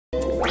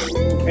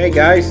Hey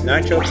guys,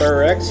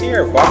 NitroburnerX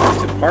here.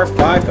 Welcome to part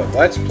 5 of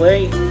Let's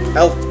Play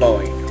Elf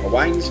Bowling,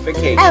 Hawaiian's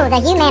Vacation. Oh,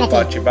 the humanity.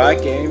 Brought to you by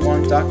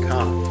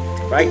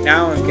Game1.com. Right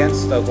now I'm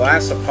against the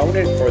last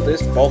opponent for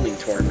this bowling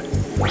tournament.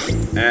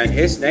 And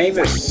his name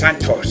is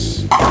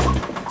Santos.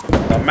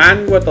 The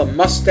man with the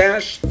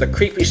mustache, the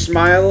creepy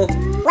smile,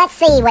 Let's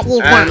see what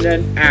you've got. and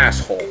an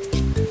asshole.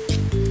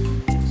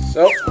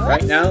 So,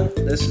 right now,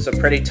 this is a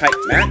pretty tight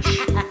match.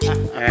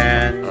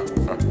 And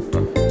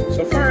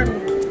so far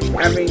I'm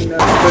having a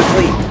good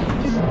lead.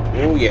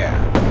 Oh yeah.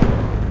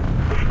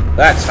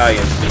 That's how you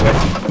do it.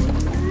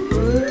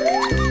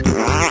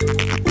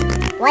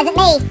 Wasn't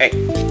me. Hey,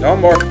 no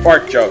more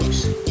fart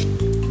jokes.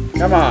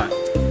 Come on.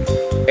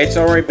 It's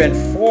already been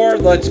 4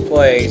 Let's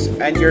Plays,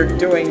 and you're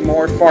doing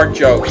more fart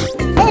jokes.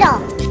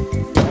 Poodle.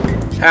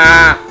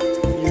 Ha!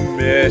 You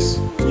miss.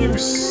 You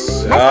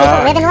suck. Most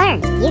people live and learn.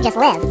 You just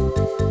live.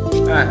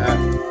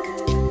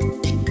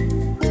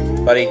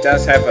 But he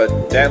does have a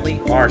deadly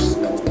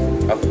arsenal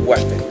of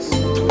weapons.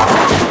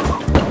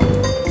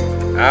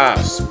 Ah,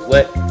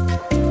 split.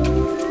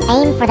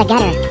 Aim for the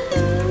gutter.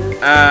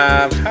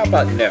 How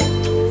about no?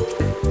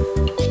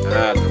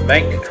 The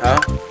magnet, huh?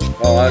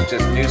 Well, I'll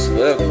just use a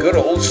little good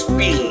old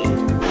speed.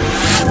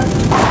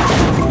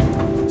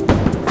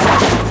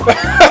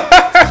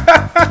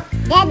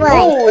 Deadwood.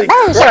 Holy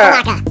Boom,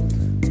 crap. shakalaka.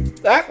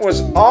 That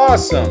was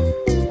awesome.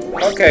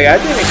 Okay, I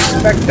didn't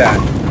expect that.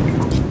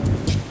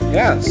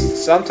 Yeah,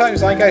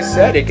 sometimes, like I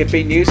said, it could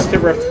be used to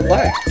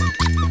reflect.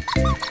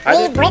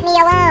 Leave Brittany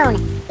alone.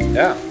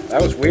 Yeah,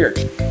 that was weird.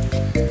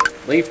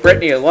 Leave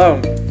Brittany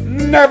alone.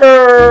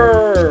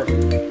 Never! What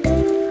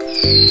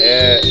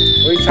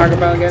are you talking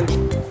about again?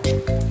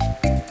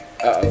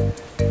 Uh-oh.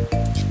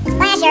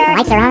 Flasher. The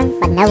lights are on,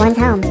 but no one's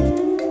home.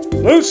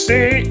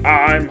 Lucy,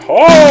 I'm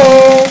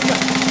home!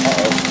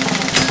 Uh-oh.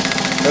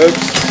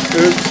 Oops.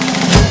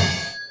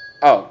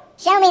 Oh.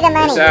 Show me the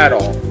money. Is that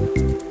all?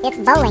 It's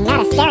bowling,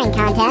 not a staring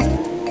contest.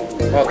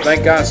 Well,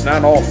 thank God it's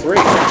not all 3,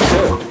 but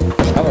 2.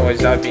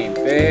 Otherwise, I'd be in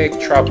big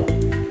trouble.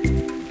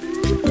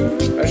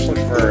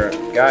 Especially for a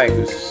guy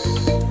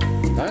who's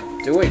not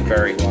doing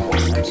very well.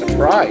 I'm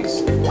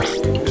surprised.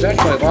 He's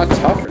actually a lot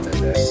tougher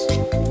than this.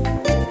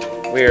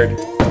 Weird.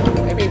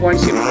 Maybe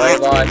once you play a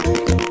lot,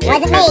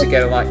 it tends to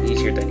get a lot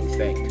easier than you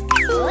think.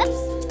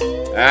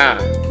 Whoops. Ah.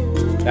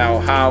 Now,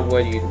 how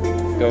would you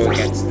go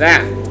against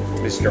that,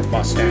 Mr.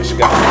 Mustache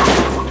Guy?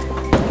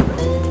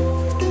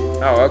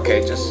 Oh,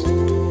 okay, just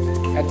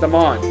head them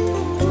on.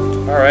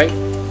 Alright.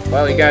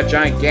 Well, you got a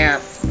giant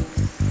gap.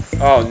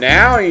 Oh,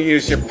 now you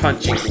use your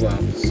punching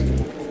gloves.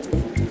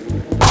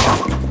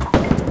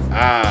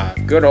 Ah,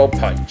 good old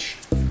punch.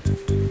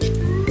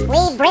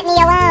 Leave Brittany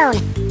alone.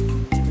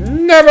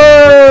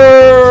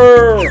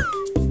 Never!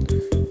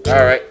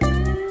 Alright.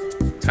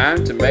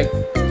 Time to make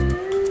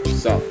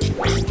some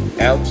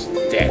elves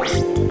dance.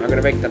 I'm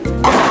gonna make them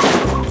dance.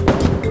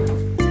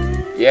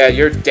 Yeah,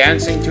 you're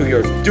dancing to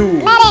your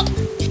doom. Medic.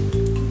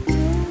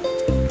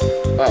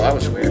 Oh, that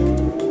was weird.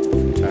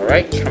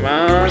 Alright, come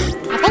on.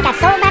 I think I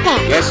sold my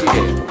pants. Yes, you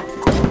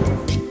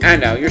did. And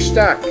now you're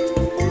stuck.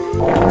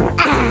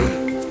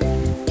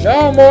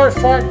 No more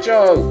fart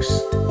jokes.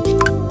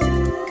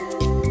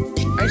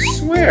 I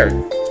swear,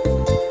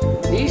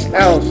 these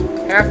elves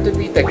have to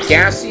be the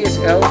gassiest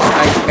elves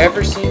I've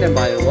ever seen in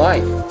my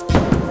life.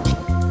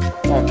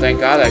 Oh, thank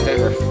God I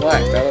didn't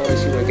reflect,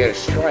 otherwise he would get a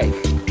strike.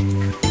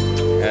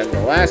 And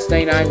the last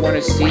thing I want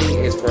to see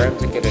is for him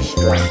to get a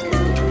strike.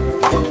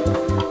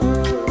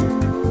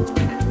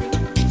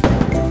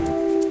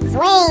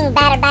 Swing,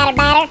 batter, batter,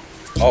 batter.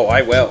 Oh,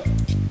 I will.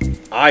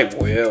 I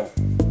will.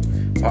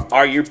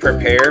 Are you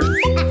prepared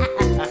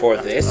for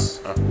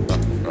this?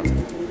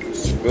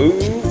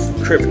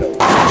 Smooth criminal.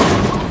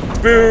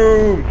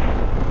 Boom!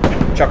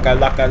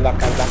 Chaka-laka,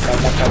 laka, laka,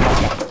 laka,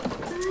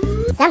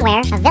 laka.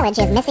 Somewhere, a village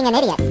is missing an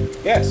idiot.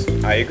 Yes,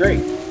 I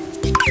agree.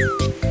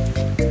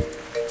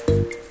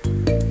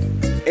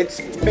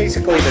 It's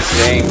basically the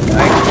same.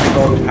 Like,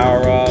 all the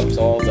power-ups,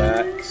 all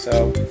that.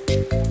 So,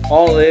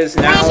 all it is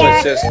now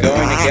is just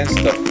going against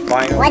the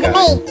final guy. Wasn't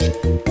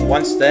me.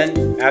 Once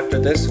then, after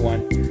this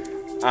one,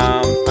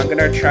 I'm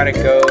gonna try to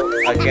go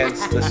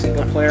against the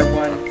single player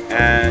one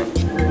and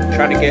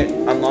try to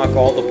unlock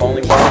all the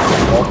bowling balls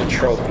and all the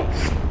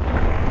trophies.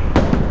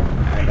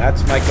 And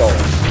that's my goal.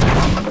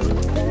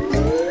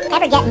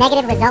 Ever get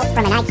negative results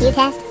from an IQ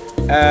test?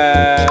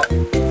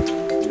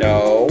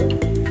 No.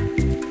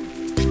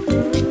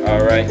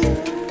 Alright.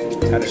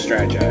 How to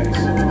strategize.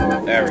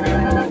 There we go.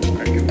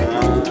 Alright, come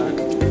on.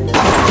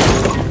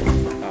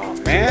 Oh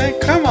man,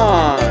 come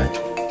on!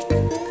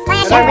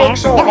 And I worked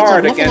so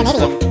hard against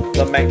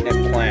the magnet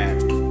plan.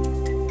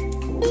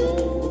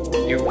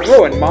 You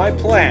ruined my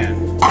plan.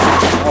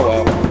 Oh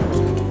well.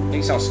 At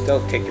least I'll still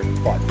kick your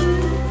butt.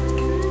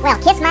 Well,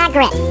 kiss my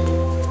grits.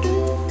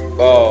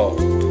 Oh,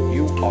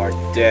 you are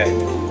dead.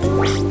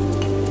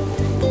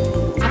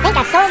 I think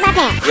I sold my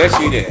pants. Yes,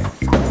 you did.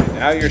 And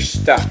now you're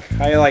stuck.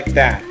 How you like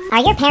that?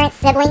 Are your parents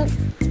siblings?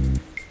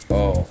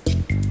 Oh.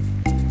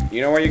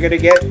 You know what you're gonna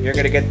get? You're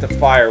gonna get the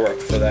firework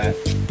for that.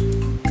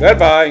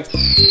 Goodbye.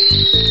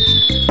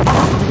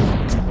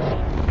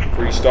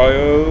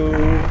 Freestyle.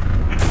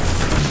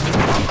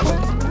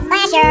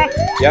 Flasher.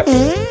 Yep.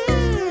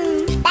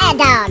 Bad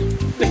dog.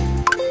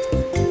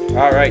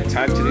 Alright,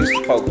 time to do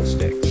some pogo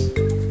sticks.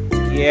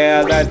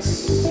 Yeah,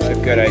 that's a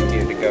good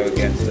idea to go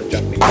against the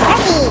jumping.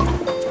 Turkey.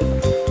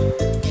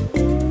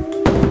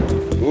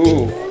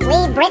 Ooh.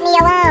 Leave Brittany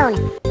alone.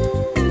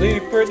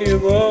 Leave Brittany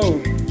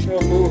alone.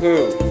 Oh,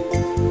 boo-hoo.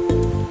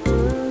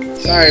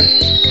 Sorry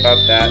about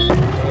that.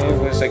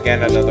 It was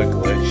again another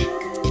glitch.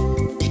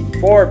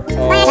 Somewhere,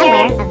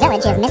 a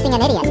village is missing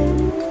an idiot.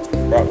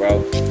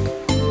 Ruh-roh.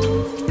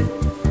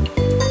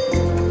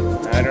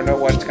 I don't know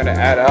what it's gonna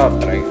add up,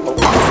 but I hope.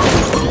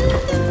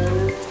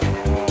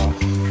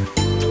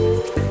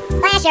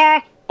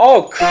 Flasher.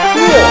 Oh, cool!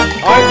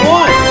 I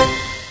won!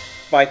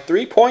 By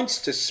 3 points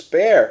to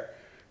spare.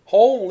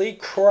 Holy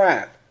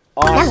crap.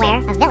 Awesome. Somewhere,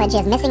 a village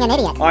is missing an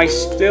idiot. I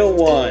still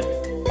won.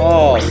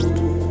 Oh,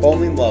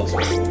 bowling loves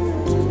me.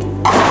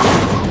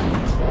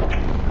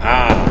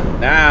 Ah,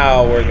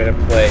 now we're gonna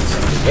play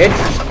something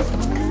interesting.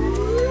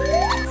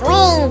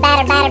 Swing,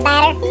 batter, batter,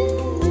 batter.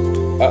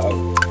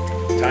 Uh-oh.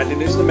 Time to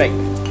use the make.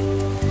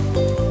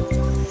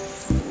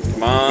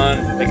 Come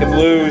on, make him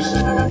lose.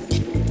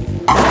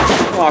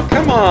 Oh,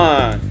 come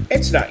on!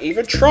 It's not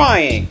even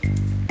trying!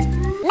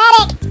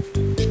 Medic!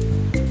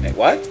 Hey,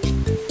 what?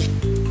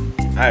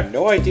 I have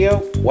no idea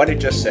what it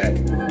just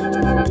said.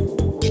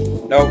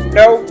 No,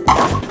 no!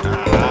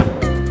 Ah.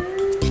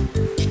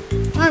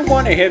 I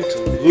wanted him to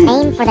lose.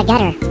 Aim for the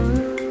gutter.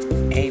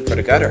 Aim for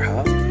the gutter,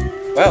 huh?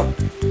 Well,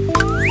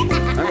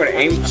 I'm gonna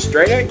aim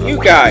straight at you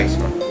guys.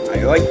 How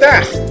you like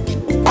that?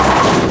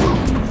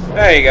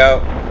 There you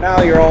go.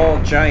 Now you're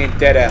all giant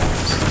dead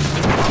ends.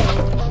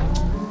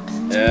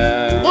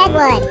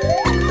 Deadwood.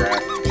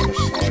 Crap.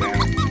 Slow down.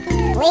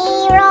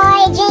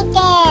 Leroy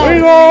Jenkins.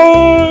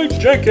 Leroy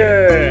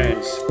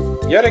Jenkins!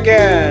 Yet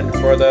again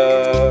for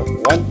the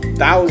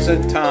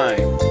 1000th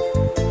time.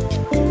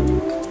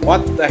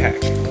 What the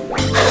heck?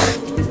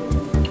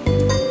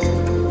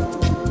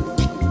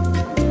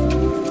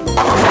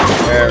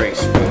 Very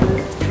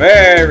smooth.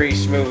 Very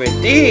smooth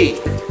indeed.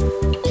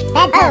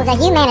 That pose a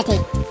humanity.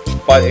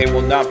 But it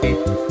will not be...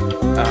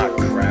 Ah,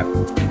 crap.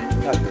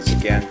 Not this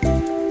again.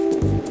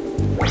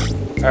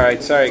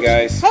 Alright, sorry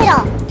guys.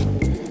 Poodle.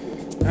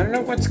 I don't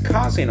know what's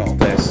causing all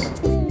this.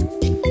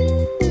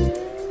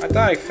 I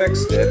thought I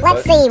fixed it,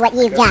 Let's see what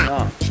you've got.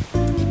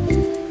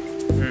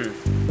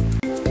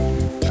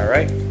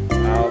 Alright.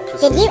 I'll put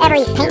Did you ever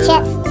eat paint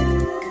chips?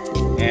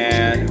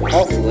 And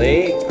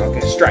hopefully I'll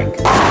get a strike.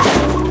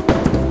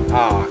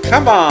 Ah,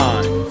 come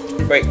on!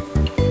 Wait.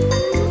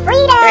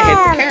 Freedom! It hit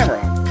the camera.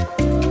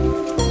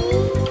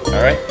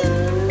 Alright,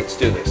 let's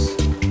do this.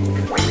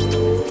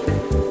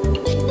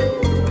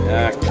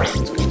 Ah, crap,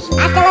 let's go.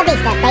 Hasta la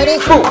vista, baby.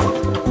 Boom!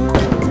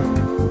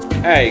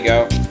 There you go.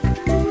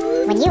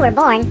 When you were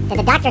born, did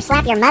the doctor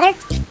slap your mother?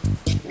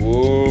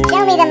 Ooh.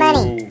 Show me the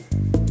money.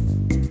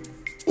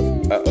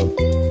 Uh-oh.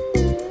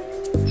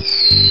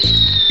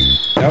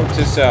 Note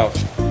to self.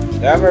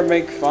 Never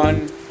make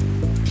fun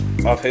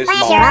of his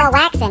Flash, you're mom. all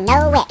wax and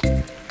no wick.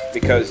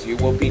 Because you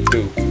will be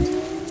doomed.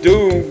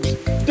 Doomed!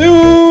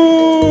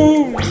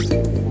 Doomed!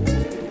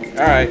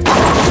 Alright.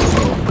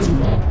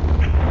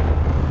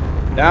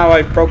 Now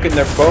I've broken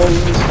their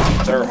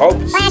bones, their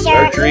hopes, Flasher.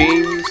 their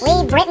dreams,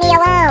 Leave Brittany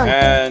alone.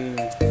 and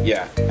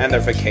yeah, and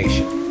their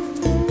vacation.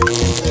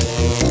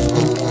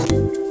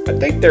 I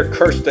think they're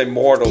cursed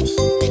immortals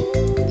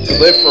to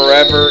live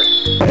forever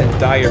in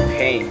dire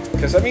pain.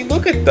 Because, I mean,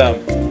 look at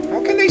them.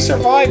 How can they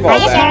survive all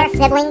that?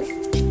 Siblings.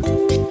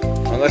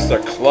 Unless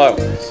they're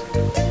clones.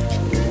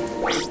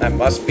 That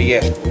must be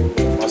it.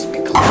 Must be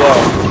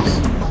clones.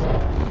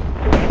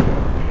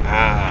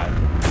 Ah,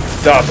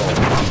 double.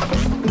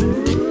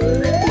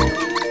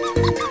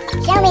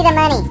 Show me the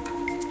money.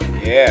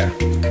 Yeah.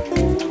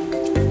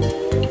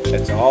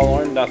 It's all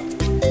or nothing.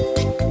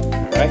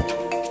 Alright?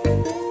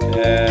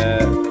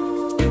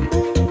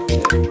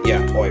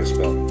 Yeah, oil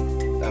spill.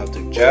 That'll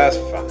do just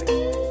fine.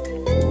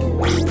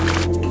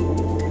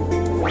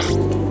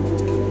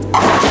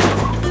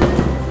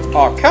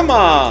 Oh, come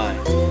on!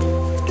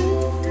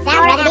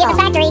 Sour apple. Be at the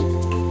factory.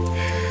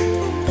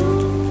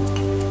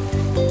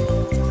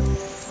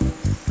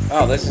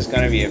 Oh, this is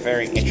going to be a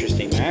very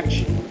interesting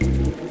match.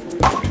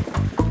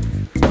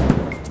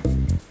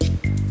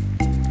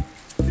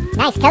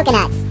 Nice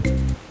coconuts.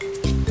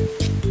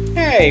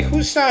 Hey,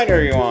 whose side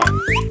are you on?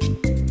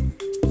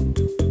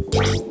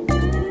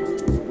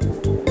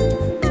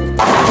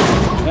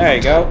 There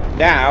you go.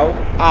 Now,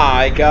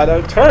 I got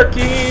a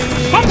turkey!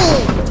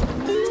 Turkey!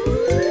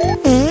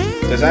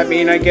 Does that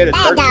mean I get a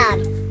Bad turkey?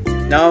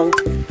 dog. No,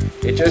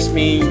 it just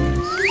means...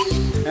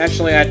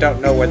 Actually, I don't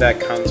know where that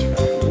comes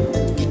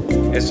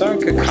from. If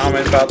someone could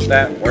comment about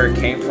that, where it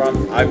came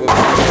from, I would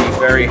be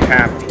very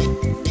happy.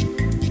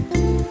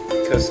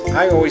 Because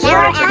I always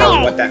wanted to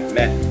know what that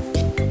meant.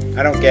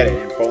 I don't get it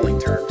in bowling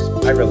terms.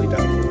 I really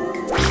don't.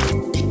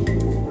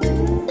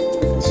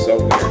 It's so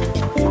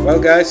weird. Well,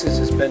 guys, this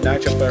has been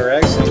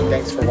NitroburnerX, and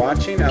thanks for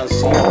watching. I'll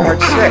see you in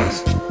part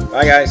 6.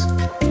 Bye, guys.